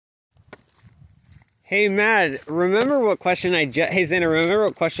Hey, Mad, remember what question I just... Hey, Xander, remember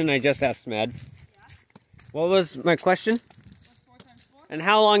what question I just asked Mad? Yeah? What was my question? What's 4 times 4? And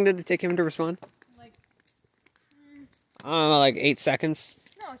how long did it take him to respond? Like, I don't know, like 8 seconds?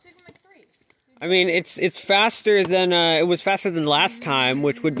 no, it took him like 3. I mean, it's faster than... it was faster than last time,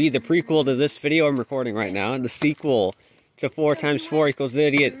 which would be the prequel to this video I'm recording right now. And the sequel to 4 times 4 equals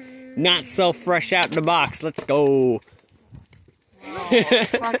idiot. Not so fresh out the box. Let's go. Oh,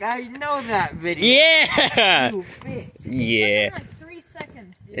 fuck, I know that video. Yeah! You bitch. Yeah. It took him like 3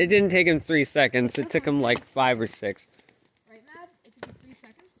 seconds, dude. It didn't take him 3 seconds. It took him like 5 or 6. Right, Matt? It took him 3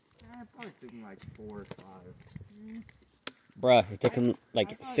 seconds? It probably took me like 4 or 5. Bruh, it took him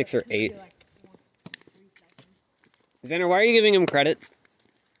like 6 or 8. Like 4, 3 seconds. Xander, why are you giving him credit?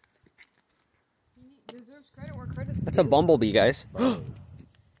 He deserves credit where credit's That's a bumblebee, guys.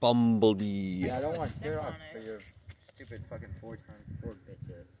 Bumblebee. Yeah, I don't want to Step stare on off it. for your stupid fucking 4 times 4 bitch.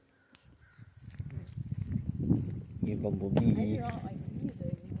 You I do bumblebee. not like bees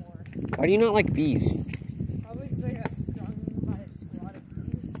anymore. Why do you not like bees? Probably because I got stung by a squad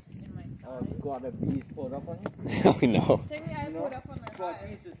of bees in my Oh, thighs. squad of bees pulled up on you? Oh no. Technically, I put up on their Squad hive.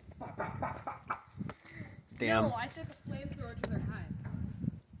 bees just... Damn. No, I took a flamethrower to their hive.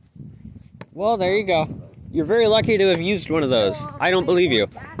 Well, there you go. You're very lucky to have used one of those. I don't believe you.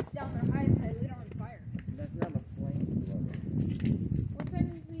 Gas down their hive and I lit it on fire. That's not a flame. Well,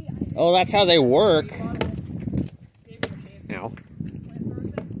 technically, I Oh, that's how they work. Now. Ow.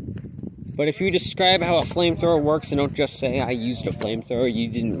 But if you describe how a flamethrower works and don't just say, I used a flamethrower, you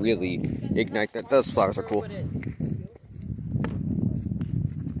didn't really ignite that. Those flowers are cool.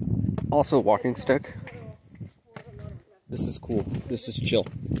 Also, walking stick. This is cool. This is chill.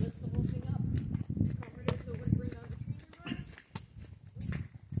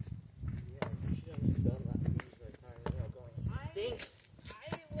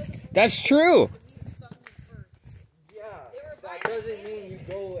 That's true. Yeah, that doesn't mean you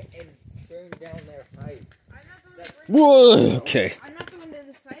go and burn down their height. Whoa. Okay. I'm not the one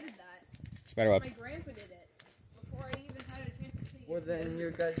that decided that. Spider web. My grandpa did it before I even had a chance to see. Well, then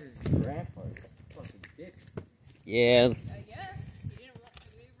your guys' grandpa's a fucking dick. Yeah. I guess he didn't want to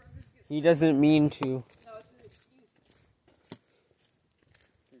leave brothers get. He doesn't mean to. No, it's an excuse.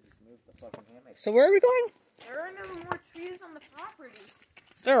 They just moved the fucking hammock. So where are we going? There are no more trees on the property.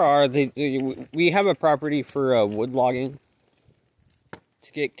 There are. We have a property for wood logging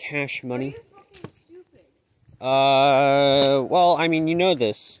to get cash money. Are you fucking stupid? Well, I mean, you know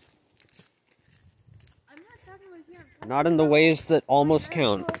this. I'm not talking about here. I'm Not in the ways that almost talking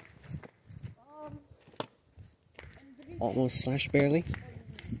count. about, and Almost slash barely.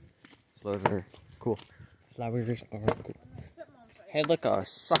 Flowers are cool. Flowers are cool. stepmom's side. Hey, look, a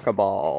soccer ball.